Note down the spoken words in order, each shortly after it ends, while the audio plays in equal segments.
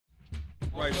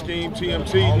Right, Skeme,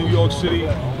 TMT, New York City,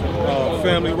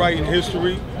 family writing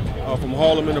history. From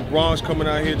Harlem and the Bronx, coming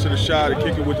out here to the Chi to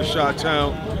kick it with the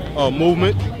Chi-Town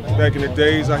movement. Back in the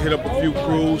days, I hit up a few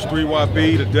crews,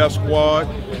 3YB, the Death Squad,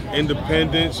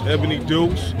 Independence, Ebony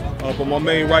Dukes. But my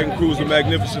main writing crew is the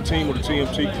Magnificent Team, or the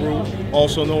TMT crew,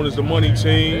 also known as the Money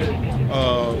Team.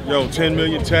 10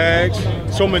 million tags,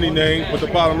 so many names, but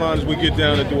the bottom line is we get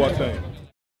down and do our thing.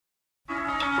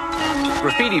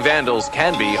 Graffiti vandals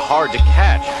can be hard to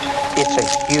catch. It's a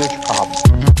huge problem.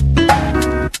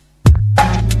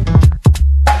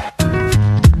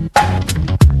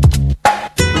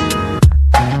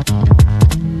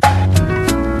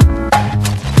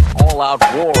 All-out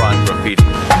war on graffiti.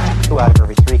 2 out of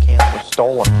every 3 cans were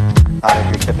stolen out of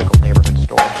your typical neighborhood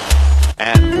store.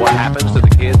 And what happens to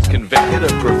the kids convicted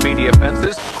of graffiti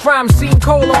offenses? Crime scene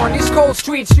colon, these cold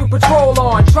streets you patrol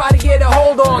on. Try to get a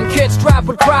hold on, kids strapped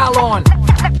with growl on.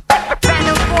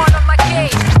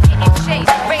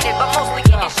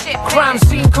 Crime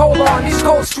scene colon, these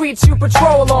cold streets you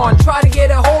patrol on. Try to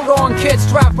get a hold on, kids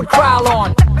strapped with growl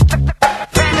on.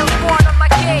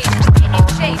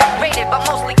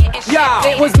 Yeah,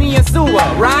 it was me and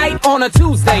Sua, right? On a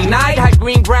Tuesday night, had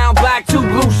green, brown, black, 2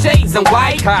 blue shades and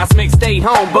white. Cosmic stayed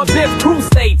home, but Biff crew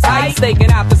stayed tight.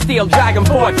 Staking out the steel dragon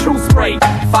for a true spray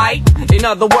fight. In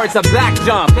other words, a black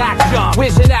jump.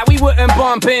 Wishing that we wouldn't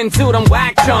bump into them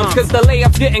whack chumps, cause the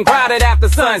layup's getting crowded after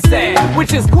sunset.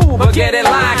 Which is cool, but get in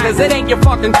line, cause it ain't your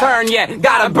fucking turn yet.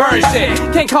 Gotta burn shit.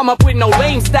 Can't come up with no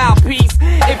lame style piece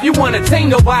if you wanna tame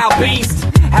the wild beast.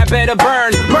 Had better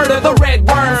burn, murder the red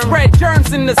worm, spread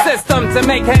germs in the system to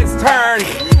make heads turn,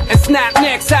 and snap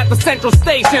necks at the central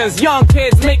stations. Young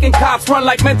kids making cops run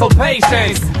like mental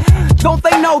patients. Don't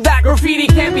they know that graffiti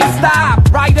can't be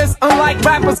stopped? Writers, unlike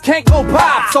rappers, can't go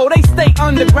pop, so they stay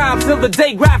underground till the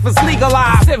day graphics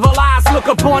legalized. Civilized look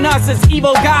upon us as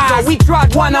evil guys, so we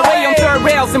trot one away on 3rd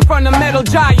rails in front of metal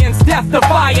giants, death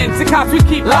defiant. To cops we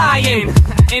keep lying.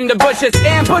 In the bushes,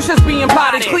 ambushes being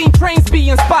plotted, clean trains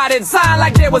being spotted, sign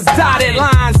like there was dotted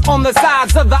lines on the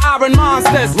sides of the iron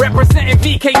monsters, representing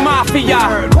VK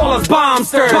Mafia, call us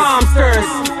bombsters.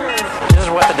 This is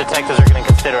what the detectives are going to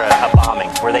consider a bombing,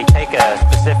 where they take a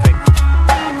specific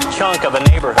chunk of a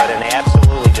neighborhood and they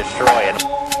absolutely destroy it.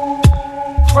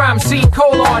 Crime scene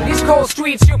colon, these cold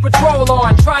streets you patrol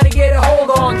on. Try to get a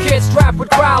hold on, kids strapped with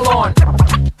growl on.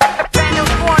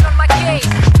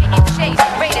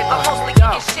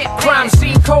 Crime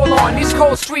scene colon, these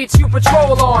cold streets you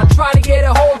patrol on. Try to get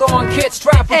a hold on, kids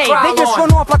strapped with growl on. They just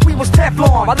run off like we was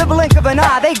Teflon. By the blink of an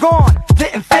eye, they gone.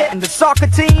 Didn't fit in the soccer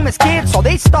team as kids, so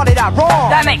they started out wrong.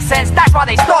 That makes sense, that's why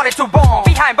they started to bomb.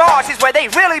 Behind bars is where they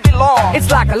really belong.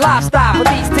 It's like a lifestyle for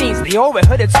these teens. They all wear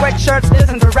hooded sweatshirts,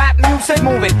 listen to rap music,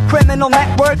 moving criminal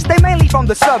networks. They mainly from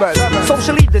the suburbs,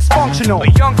 socially dysfunctional.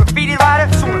 A young graffiti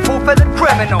writer, soon fool for the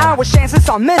criminal. Our chances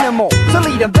are minimal to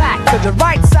lead them back to the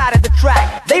right side of the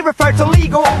track. They refer to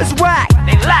legal as whack.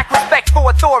 They lack respect for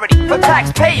authority, for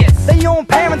taxpayers. Their own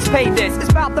parents paid this, it's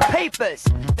about the papers.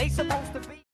 They supposed to